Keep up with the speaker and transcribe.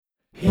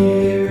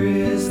Here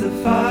is the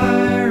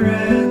fire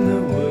and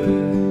the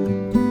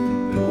wood,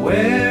 but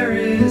where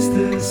is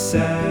the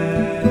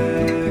sacrifice?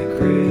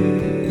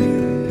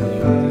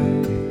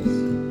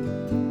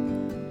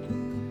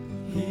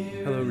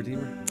 Hello,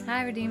 Redeemer.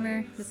 Hi,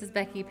 Redeemer. This is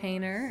Becky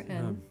Painter.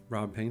 And I'm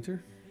Rob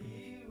Painter.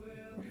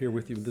 Here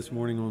with you this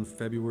morning on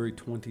February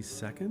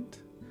 22nd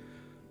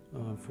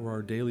for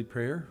our daily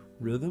prayer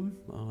rhythm.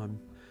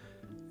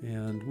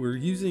 And we're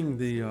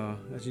using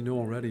as you know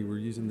already, we're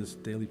using this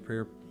daily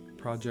prayer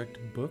project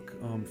book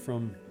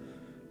from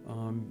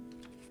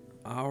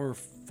our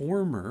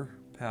former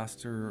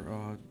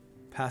pastor,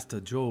 Pastor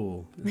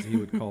Joel, as he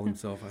would call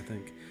himself, I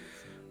think.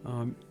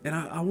 And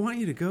I want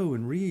you to go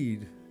and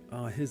read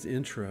his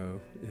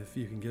intro, if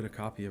you can get a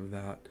copy of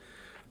that.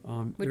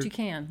 Which you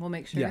can. We'll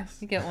make sure Yes.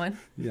 you get one.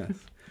 Yes.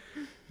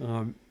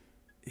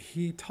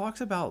 He talks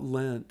about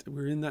Lent.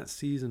 We're in that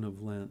season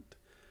of Lent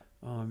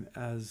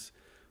as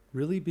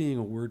really being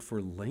a word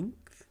for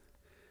length.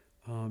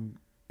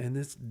 And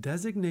it's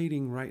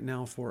designating right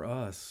now for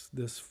us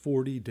this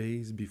 40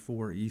 days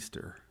before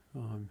Easter.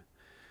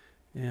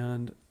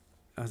 And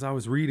as I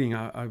was reading,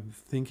 I'm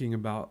thinking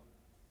about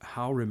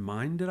how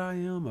reminded I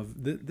am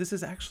of this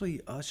is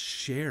actually us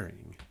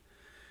sharing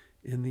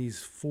in these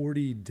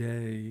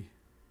 40-day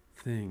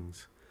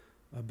things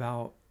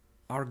about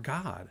our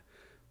God,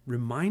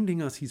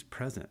 reminding us he's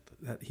present,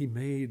 that he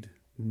made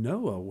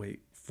Noah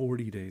wait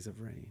 40 days of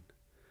rain.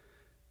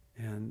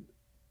 And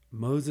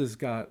Moses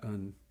got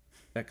an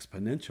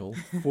exponential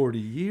 40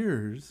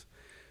 years.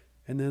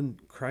 And then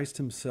Christ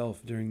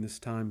himself, during this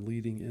time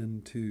leading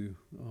into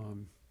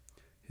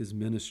his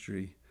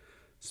ministry,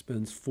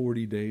 spends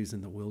 40 days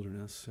in the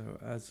wilderness. So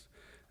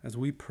as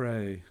we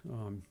pray,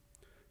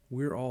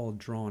 we're all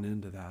drawn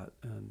into that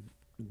and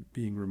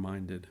being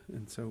reminded.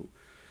 And so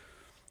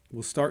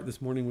we'll start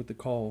this morning with the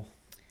call.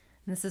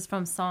 This is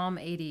from Psalm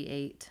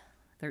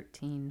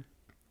 88:13.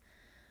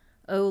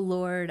 O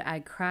Lord, I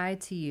cry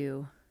to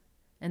you.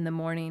 In the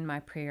morning, my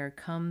prayer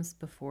comes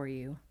before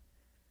you.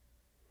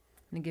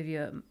 I'm going to give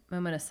you a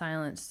moment of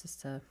silence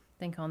just to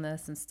think on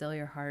this and still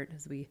your heart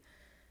as we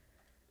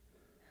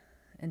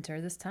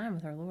enter this time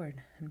with our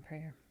Lord in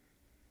prayer.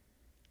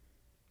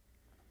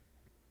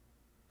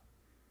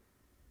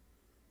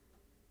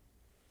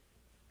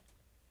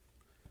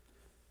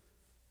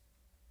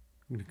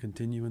 I'm going to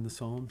continue in the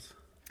Psalms.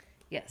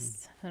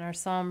 Yes, and our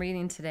psalm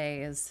reading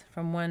today is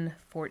from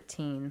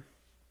 114.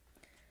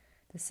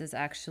 This is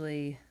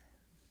actually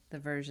the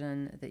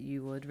version that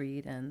you would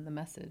read in the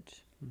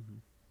Message. Mm-hmm.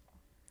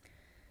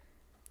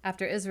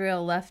 After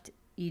Israel left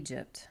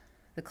Egypt,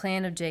 the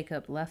clan of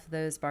Jacob left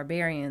those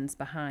barbarians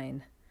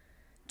behind.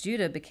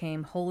 Judah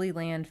became holy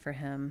land for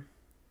him,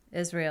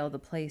 Israel the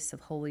place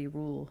of holy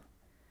rule.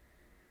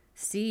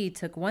 Sea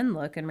took one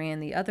look and ran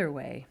the other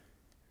way.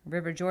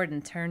 River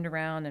Jordan turned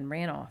around and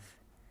ran off.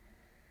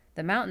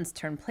 The mountains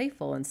turned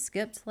playful and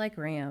skipped like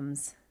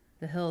rams.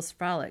 The hills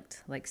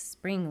frolicked like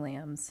spring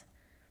lambs.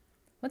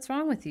 What's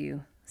wrong with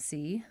you,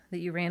 sea, that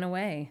you ran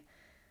away?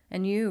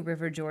 And you,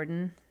 River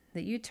Jordan,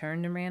 that you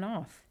turned and ran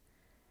off?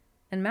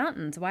 And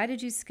mountains, why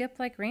did you skip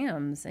like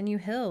rams? And you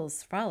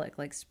hills frolic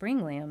like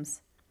spring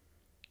lambs?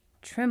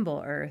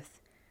 Tremble,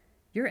 earth.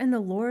 You're in the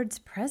Lord's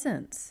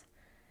presence,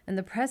 in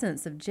the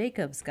presence of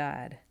Jacob's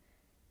God.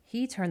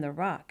 He turned the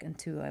rock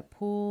into a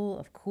pool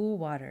of cool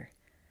water,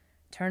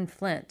 turned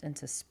flint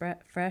into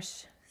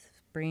fresh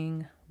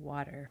spring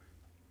water.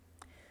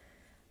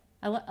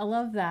 I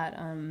love that.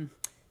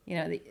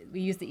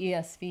 We use the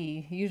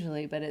ESV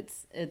usually, but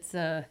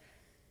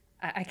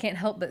I can't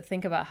help but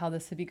think about how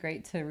this would be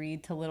great to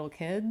read to little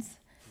kids.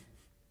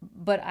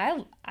 But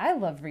I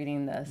love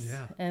reading this.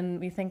 Yeah. And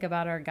we think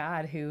about our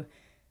God who,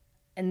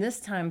 in this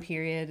time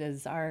period,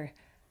 is our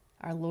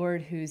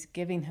Lord who's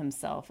giving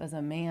himself as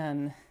a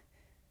man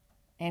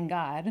and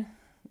God,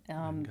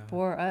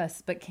 for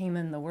us, but came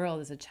in the world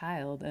as a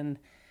child and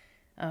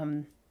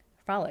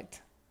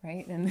frolicked,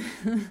 right? And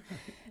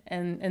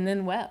and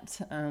then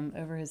wept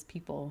over his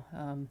people,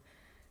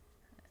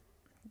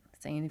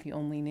 saying, if you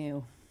only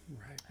knew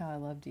how I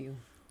loved you.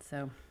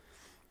 So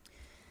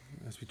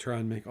As we try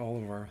and make all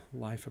of our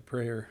life a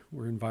prayer,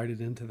 we're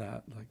invited into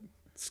that, like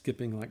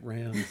skipping like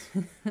rams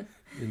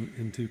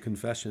into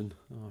confession.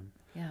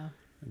 yeah.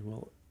 And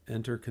we'll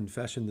enter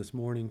confession this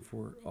morning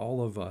for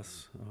all of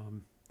us.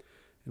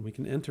 And we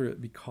can enter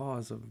it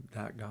because of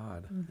that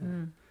God.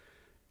 Mm-hmm.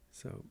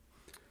 So,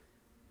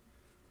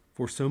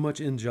 for so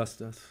much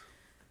injustice,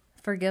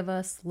 Forgive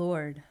us,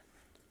 Lord.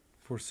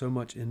 for so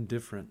much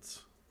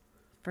indifference,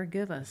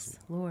 Forgive us,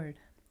 Lord.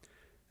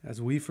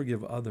 as we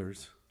forgive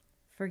others,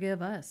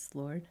 Forgive us,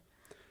 Lord.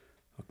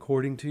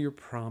 according to your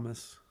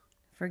promise,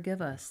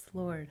 Forgive us,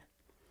 Lord.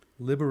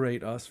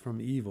 liberate us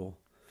from evil.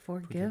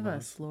 Forgive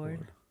us,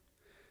 Lord.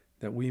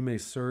 That we may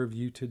serve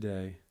you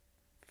today.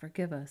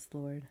 Forgive us,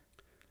 Lord.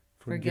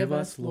 Forgive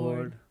us,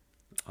 Lord.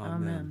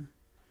 Amen.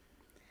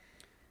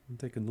 I'll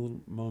take a little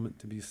moment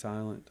to be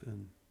silent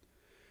and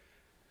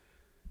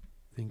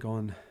think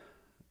on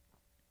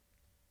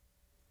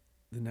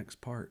the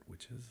next part,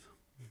 which is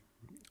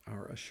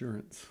our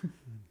assurance.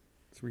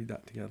 Let's read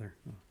that together.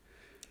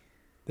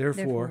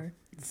 Therefore,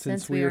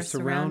 since we are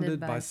surrounded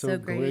by so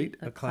great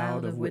a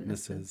cloud of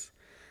witnesses,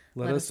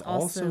 let us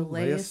also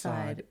lay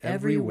aside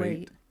every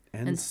weight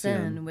and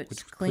sin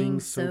which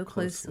clings so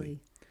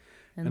closely,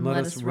 and let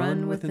us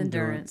run with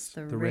endurance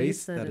the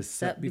race that is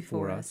set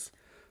before us,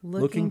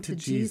 looking to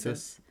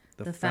Jesus,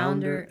 the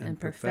founder and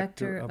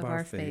perfecter of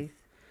our faith,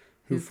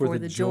 who for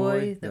the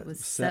joy that was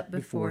set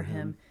before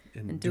him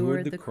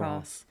endured the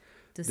cross,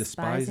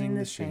 despising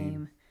the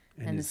shame,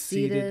 and is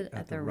seated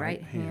at the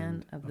right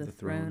hand of the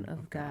throne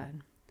of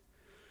God.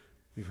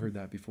 We've heard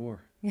that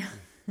before. Yeah.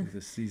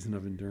 This season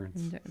of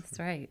endurance. That's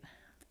right.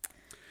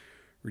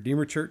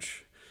 Redeemer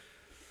Church,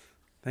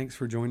 thanks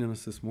for joining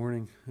us this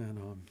morning. And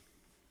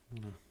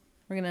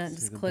we're going to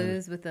just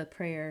close with a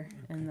prayer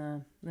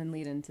and then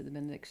lead into the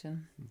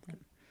benediction. Okay.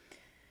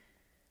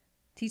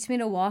 Teach me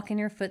to walk in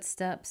your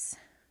footsteps.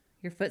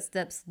 Your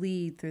footsteps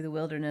lead through the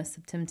wilderness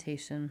of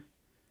temptation.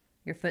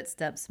 Your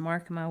footsteps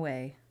mark my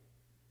way.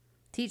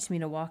 Teach me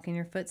to walk in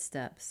your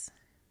footsteps.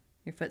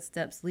 Your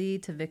footsteps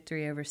lead to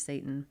victory over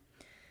Satan.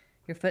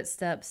 Your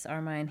footsteps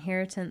are my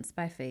inheritance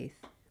by faith.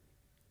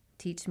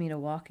 Teach me to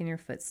walk in your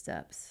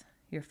footsteps.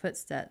 Your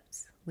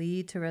footsteps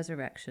lead to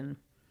resurrection.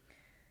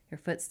 Your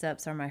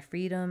footsteps are my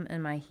freedom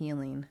and my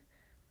healing.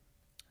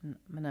 I'm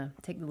going to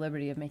take the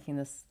liberty of making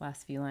this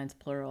last few lines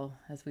plural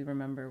as we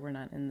remember we're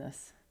not in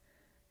this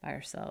by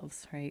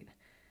ourselves, right?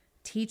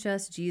 Teach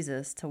us,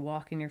 Jesus, to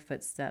walk in your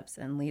footsteps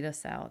and lead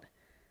us out.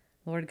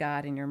 Lord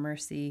God, in your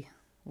mercy,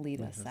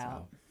 lead us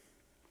out.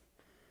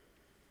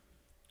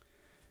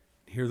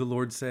 Hear the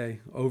Lord say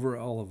over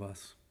all of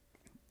us,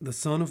 the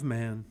Son of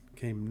Man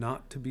came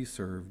not to be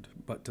served,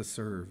 but to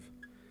serve,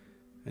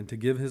 and to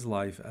give his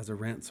life as a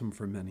ransom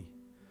for many.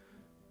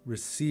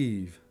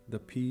 Receive the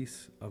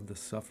peace of the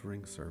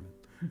suffering servant.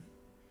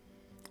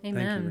 Amen.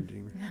 Thank you,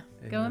 Redeemer.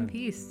 Yeah. Go in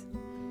peace.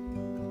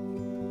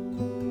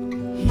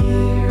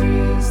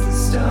 Here is the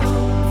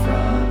stone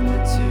from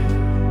the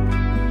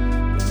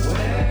tomb.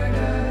 Where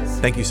does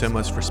Thank you so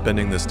much for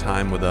spending this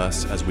time with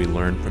us as we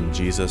learn from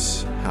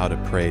Jesus how to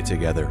pray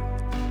together.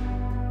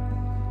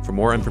 For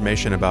more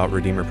information about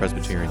Redeemer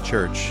Presbyterian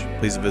Church,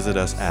 please visit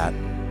us at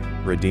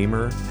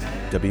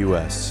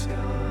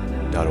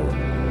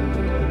redeemerws.org.